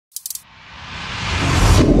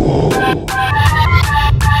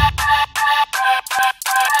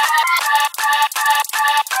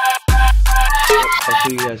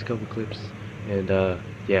couple clips, and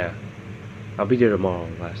yeah, I'll be there tomorrow,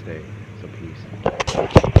 last day. So peace.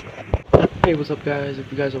 Hey, what's up, guys?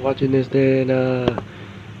 If you guys are watching this, then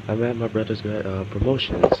I'm at my brother's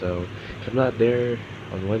promotion. So if I'm not there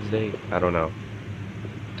on Wednesday, I don't know.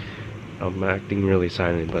 I'm acting really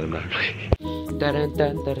silent, but I'm not really.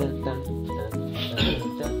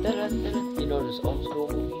 You know this old school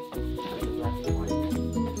movie?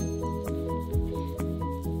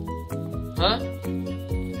 Huh?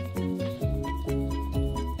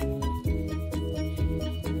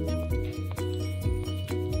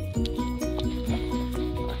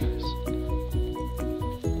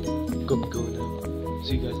 Go now.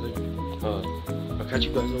 See you guys later. I'll catch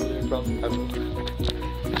you guys over there, probably. I don't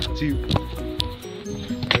know. See you.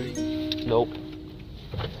 Ready? Nope.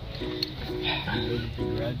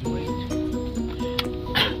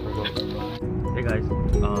 Hey guys,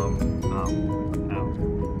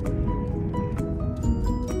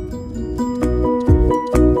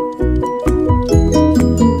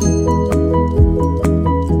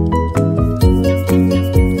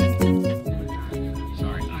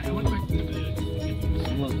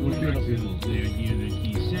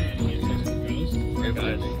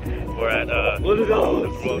 we're at what are those?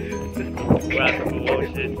 We're at the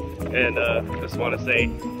promotion, and just want to say,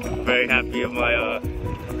 I'm very happy of my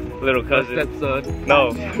little cousin. That's stepson.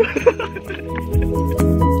 No.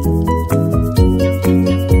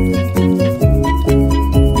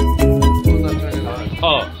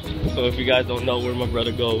 Oh, so if you guys don't know where my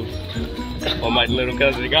brother goes, or my little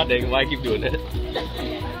cousin, goddamn, why I keep doing that?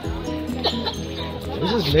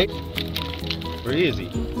 This is Nick. Where is he?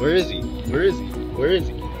 Where is he? Where is he? Where is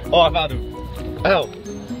he? Oh, I found him. Ow.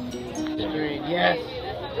 Yes.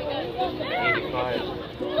 85.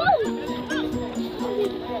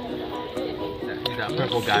 He's that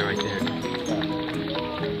purple guy right there.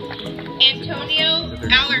 Antonio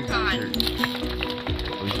Alarcon.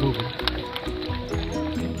 Oh, he's moving.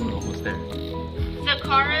 We're almost there.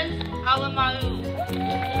 Zakaras Alamau.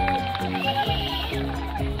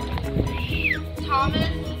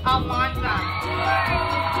 Thomas Almanza.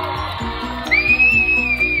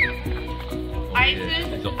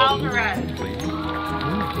 Isis Alvarez.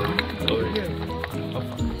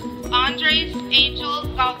 Andres Angel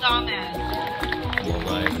Galdamez.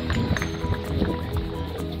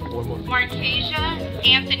 Marcasia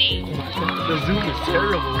Anthony. The zoom is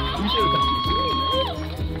terrible. We should have got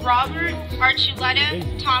Robert Archuleta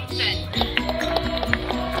Thompson.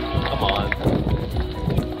 Come on.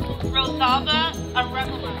 Rosalba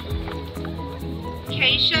Arevalo.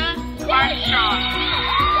 Keisha Armstrong.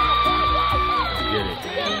 Get it.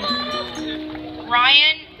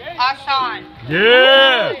 Ryan Asahan.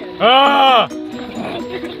 Yeah! Ah!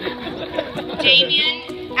 Damian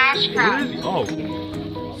Ashcraft. Oh.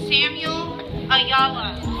 Samuel Ayala.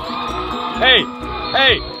 Hey!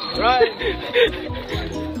 Hey! Right.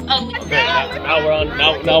 Okay, now we're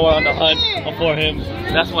on the hunt for him.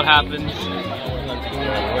 That's what happens.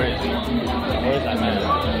 Where is he? Where is that man?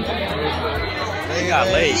 He got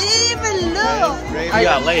laid. Even look. He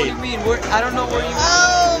got laid. What do you mean? I don't know where you.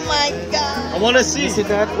 Oh my God. I want to see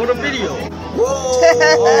that. What a video.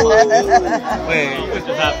 Wait, what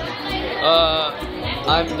just happened?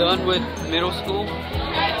 I'm done with middle school.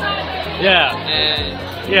 Yeah.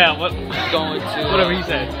 And Yeah. What? going to Whatever he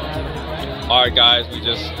said. All right, guys. We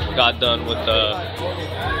just got done with the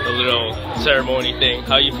little ceremony thing.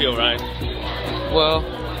 How you feel, Ryan? Well, I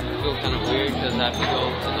feel kind of weird because I have to go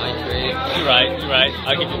to ninth grade. You're right. You're right.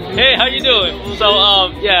 Hey, how you doing? So,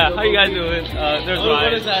 yeah. How you guys doing? There's Ryan.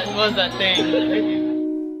 What is that? What is that thing?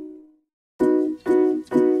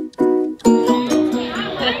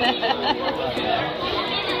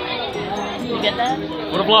 You get that?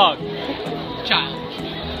 What a vlog. Child.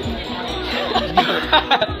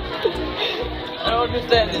 I don't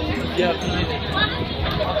understand this. Yeah.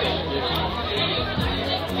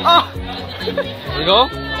 Ah! We go?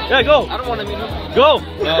 Yeah, go. I don't want to meet him. Go.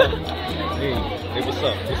 Hey, what's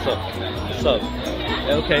up? What's up? What's up?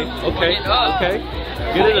 Okay. Okay. Okay.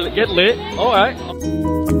 Get lit. All right.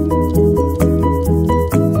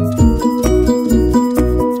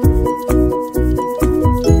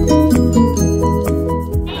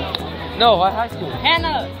 No, what high school?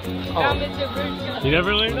 Hannah. Oh. You never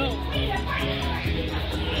really know.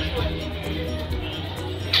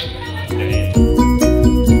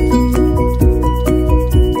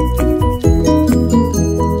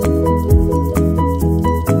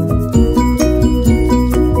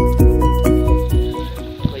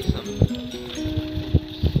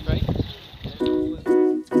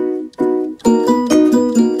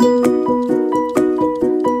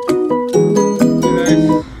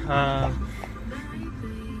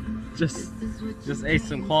 Just ate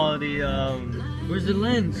some quality Where's the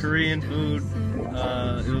lens? Korean food.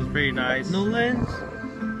 It was pretty nice. No lens?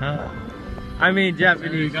 I mean You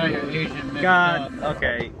Japanese got your food. Asian mixed God, up.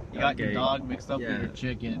 okay. You got okay. your dog mixed up Yeah. with your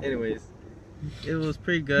chicken. Anyways, it was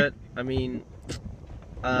pretty good. I mean,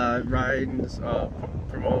 Ryan's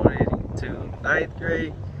promoted to 9th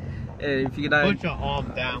grade. And if you Put your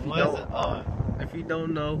arm down. What is it? if you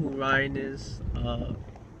don't know who Ryan is,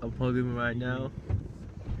 I'm plugging him right now.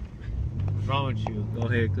 What's wrong with you? Go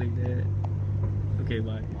ahead, click that. Okay,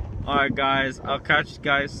 bye. Alright guys, I'll catch you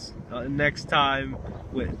guys next time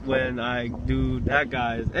when I do that,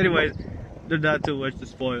 guys. Anyways, there's not too much to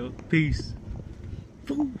spoil. Peace.